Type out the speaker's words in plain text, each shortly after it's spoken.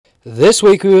This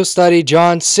week we will study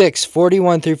John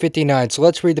 6:41 through 59. So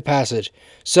let's read the passage.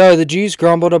 So the Jews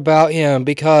grumbled about him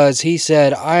because he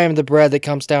said, I am the bread that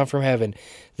comes down from heaven.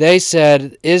 They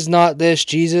said, Is not this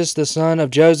Jesus, the son of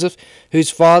Joseph,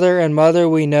 whose father and mother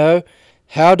we know?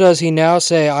 How does he now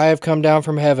say, I have come down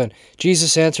from heaven?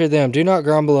 Jesus answered them, Do not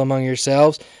grumble among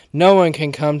yourselves. No one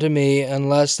can come to me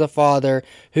unless the Father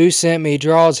who sent me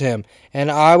draws him,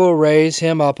 and I will raise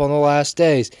him up on the last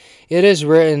days. It is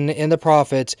written in the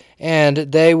prophets, and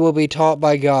they will be taught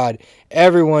by God.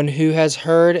 Everyone who has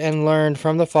heard and learned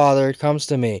from the Father comes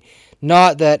to me.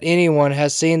 Not that anyone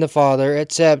has seen the Father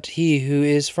except he who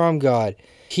is from God.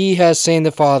 He has seen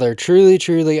the Father. Truly,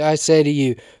 truly, I say to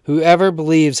you, whoever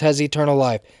believes has eternal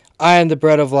life. I am the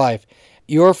bread of life.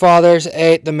 Your fathers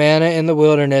ate the manna in the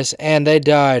wilderness, and they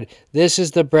died. This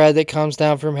is the bread that comes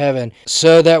down from heaven,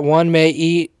 so that one may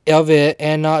eat of it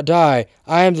and not die.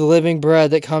 I am the living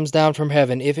bread that comes down from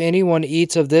heaven. If anyone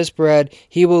eats of this bread,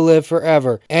 he will live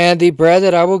forever. And the bread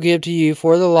that I will give to you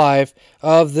for the life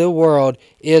of the world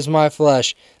is my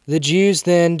flesh. The Jews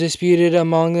then disputed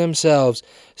among themselves,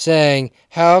 saying,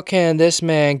 How can this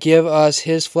man give us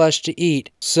his flesh to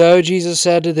eat? So Jesus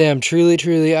said to them, Truly,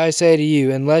 truly, I say to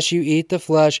you, unless you eat the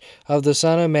flesh of the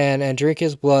Son of Man and drink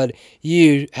his blood,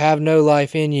 you have no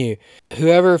life in you.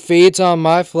 Whoever feeds on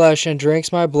my flesh and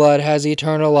drinks my blood has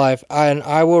eternal life, and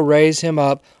I will raise him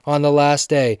up on the last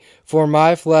day. For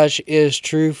my flesh is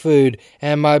true food,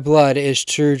 and my blood is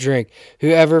true drink.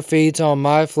 Whoever feeds on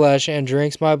my flesh and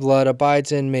drinks my blood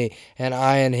abides in me, and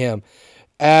I in him.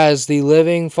 As the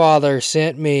living Father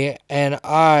sent me, and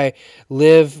I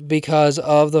live because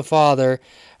of the Father,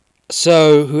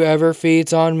 so whoever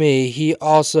feeds on me, he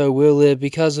also will live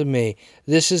because of me.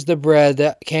 This is the bread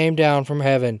that came down from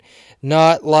heaven,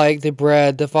 not like the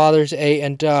bread the fathers ate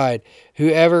and died.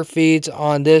 Whoever feeds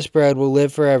on this bread will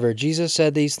live forever. Jesus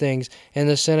said these things in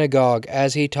the synagogue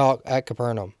as he taught at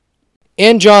Capernaum.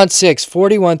 In John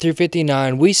 6:41 through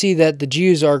 59, we see that the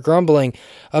Jews are grumbling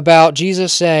about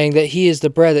Jesus saying that he is the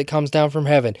bread that comes down from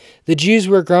heaven. The Jews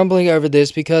were grumbling over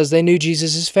this because they knew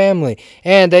Jesus' family,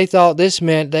 and they thought this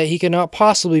meant that he could not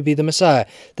possibly be the Messiah.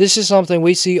 This is something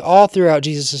we see all throughout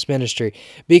Jesus' ministry,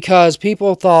 because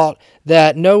people thought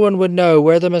that no one would know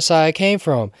where the Messiah came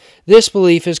from. This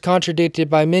belief is contradicted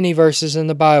by many verses in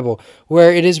the Bible,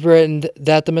 where it is written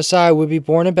that the Messiah would be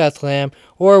born in Bethlehem,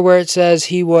 or where it says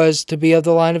he was to be of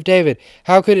the line of David.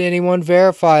 How could anyone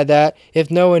verify that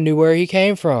if no one knew where he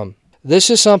came from?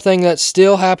 This is something that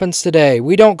still happens today.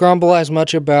 We don't grumble as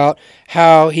much about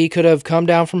how he could have come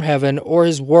down from heaven or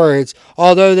his words,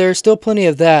 although there's still plenty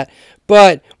of that.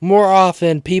 But more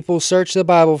often, people search the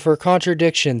Bible for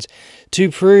contradictions to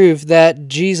prove that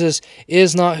Jesus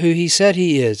is not who he said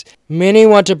he is. Many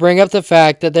want to bring up the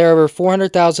fact that there are over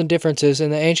 400,000 differences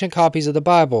in the ancient copies of the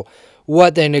Bible.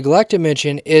 What they neglect to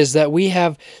mention is that we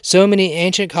have so many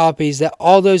ancient copies that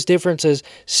all those differences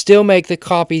still make the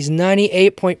copies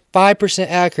 98.5%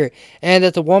 accurate, and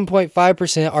that the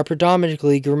 1.5% are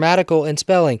predominantly grammatical and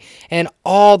spelling, and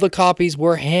all the copies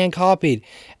were hand copied.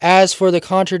 As for the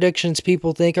contradictions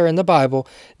people think are in the Bible,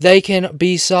 they can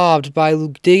be solved by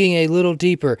digging a little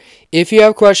deeper. If you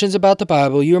have questions about the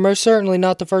Bible, you are most certainly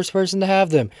not the first person to have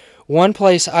them. One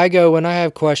place I go when I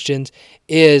have questions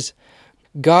is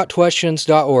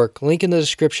gotquestions.org, link in the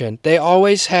description. They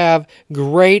always have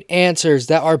great answers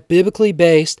that are biblically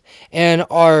based and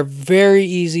are very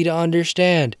easy to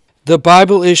understand. The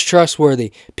Bible is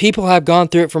trustworthy. People have gone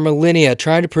through it for millennia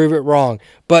trying to prove it wrong,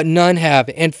 but none have.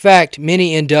 In fact,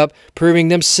 many end up proving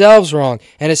themselves wrong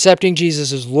and accepting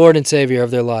Jesus as Lord and Savior of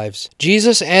their lives.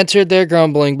 Jesus answered their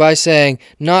grumbling by saying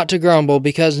not to grumble,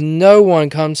 because no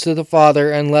one comes to the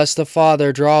Father unless the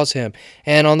Father draws him,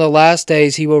 and on the last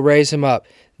days he will raise him up.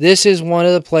 This is one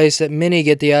of the places that many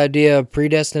get the idea of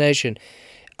predestination.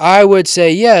 I would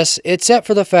say yes, except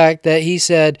for the fact that he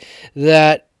said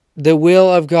that the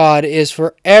will of God is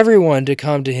for everyone to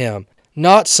come to him.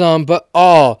 Not some, but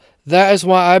all. That is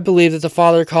why I believe that the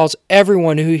Father calls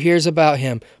everyone who hears about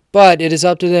him, but it is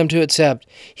up to them to accept.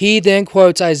 He then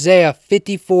quotes Isaiah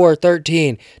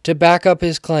 54:13 to back up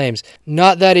his claims.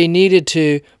 Not that he needed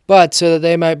to, but so that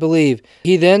they might believe.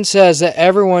 He then says that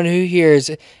everyone who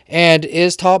hears and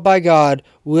is taught by God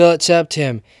will accept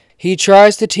him. He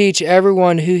tries to teach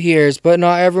everyone who hears, but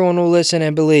not everyone will listen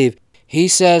and believe. He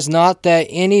says not that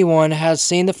anyone has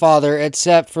seen the Father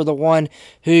except for the one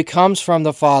who comes from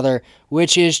the Father,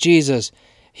 which is Jesus.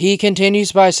 He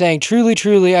continues by saying, Truly,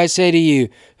 truly, I say to you,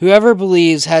 Whoever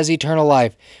believes has eternal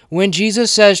life. When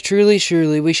Jesus says truly,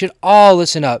 surely, we should all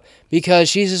listen up,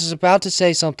 because Jesus is about to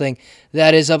say something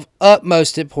that is of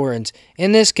utmost importance.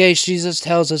 In this case, Jesus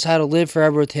tells us how to live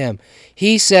forever with Him.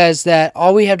 He says that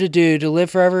all we have to do to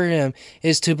live forever with Him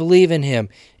is to believe in Him.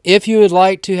 If you would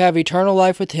like to have eternal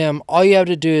life with Him, all you have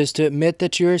to do is to admit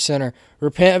that you're a sinner,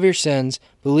 repent of your sins,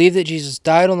 believe that Jesus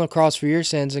died on the cross for your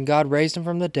sins and God raised Him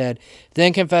from the dead,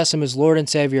 then confess Him as Lord and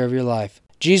Savior of your life.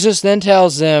 Jesus then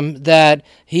tells them that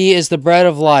He is the bread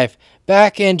of life.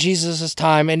 Back in Jesus'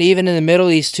 time, and even in the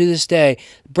Middle East to this day,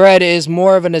 bread is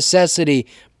more of a necessity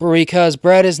because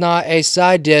bread is not a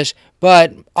side dish,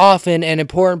 but often an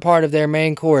important part of their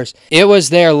main course. It was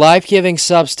their life-giving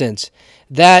substance.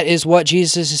 That is what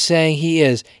Jesus is saying He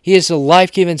is. He is the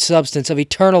life-giving substance of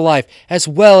eternal life, as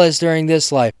well as during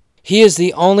this life. He is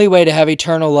the only way to have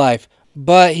eternal life.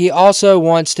 But He also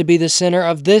wants to be the center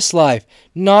of this life,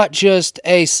 not just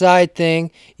a side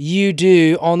thing you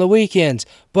do on the weekends,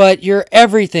 but you're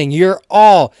everything, you're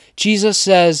all. Jesus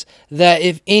says that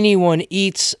if anyone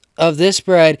eats of this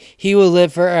bread, he will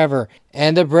live forever.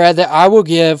 And the bread that I will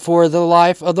give for the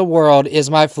life of the world is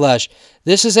my flesh.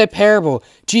 This is a parable.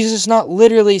 Jesus is not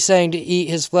literally saying to eat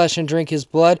His flesh and drink His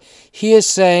blood. He is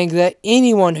saying that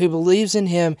anyone who believes in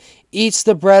Him eats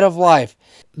the bread of life.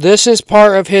 This is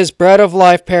part of His bread of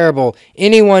life parable.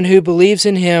 Anyone who believes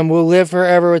in Him will live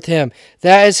forever with Him.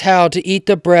 That is how to eat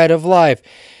the bread of life,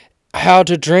 how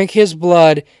to drink His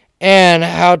blood, and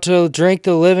how to drink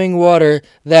the living water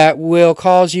that will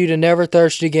cause you to never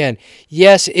thirst again.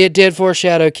 Yes, it did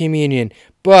foreshadow communion,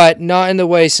 but not in the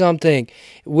way some think,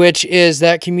 which is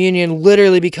that communion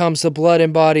literally becomes the blood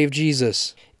and body of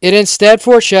Jesus. It instead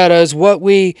foreshadows what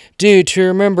we do to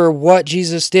remember what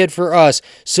Jesus did for us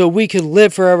so we could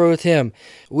live forever with Him.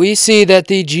 We see that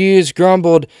the Jews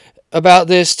grumbled about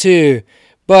this too,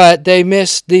 but they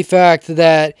missed the fact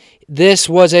that this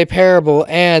was a parable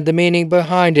and the meaning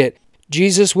behind it.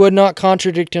 Jesus would not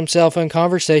contradict Himself in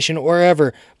conversation or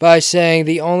ever by saying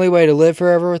the only way to live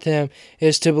forever with Him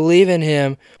is to believe in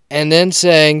Him, and then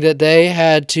saying that they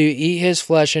had to eat His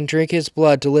flesh and drink His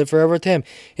blood to live forever with Him.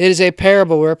 It is a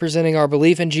parable representing our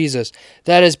belief in Jesus.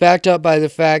 That is backed up by the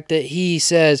fact that He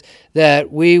says that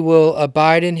we will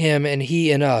abide in Him and He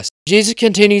in us. Jesus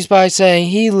continues by saying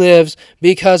He lives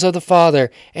because of the Father,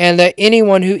 and that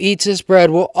anyone who eats His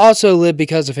bread will also live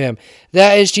because of Him.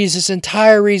 That is Jesus'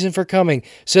 entire reason for coming,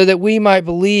 so that we might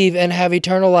believe and have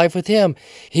eternal life with Him.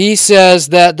 He says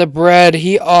that the bread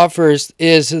He offers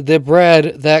is the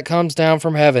bread that comes down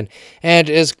from heaven, and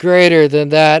is greater than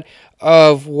that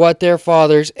of what their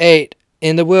fathers ate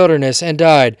in the wilderness and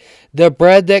died. The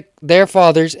bread that their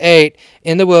fathers ate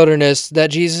in the wilderness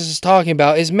that Jesus is talking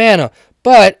about is manna,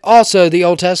 but also the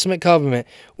Old Testament covenant,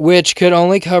 which could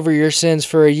only cover your sins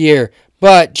for a year.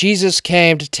 But Jesus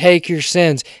came to take your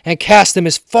sins and cast them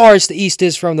as far as the east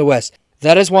is from the west.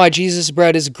 That is why Jesus'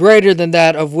 bread is greater than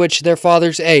that of which their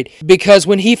fathers ate. Because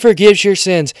when He forgives your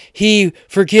sins, He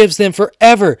forgives them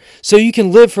forever. So you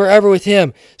can live forever with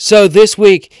Him. So this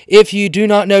week, if you do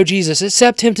not know Jesus,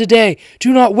 accept Him today.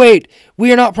 Do not wait.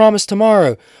 We are not promised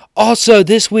tomorrow. Also,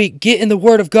 this week, get in the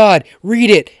Word of God, read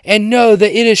it, and know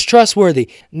that it is trustworthy.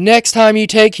 Next time you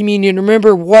take communion,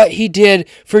 remember what He did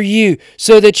for you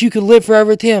so that you can live forever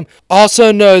with Him.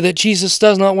 Also know that Jesus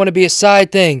does not want to be a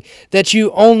side thing that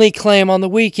you only claim on the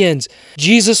weekends.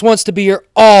 Jesus wants to be your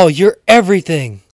all, your everything.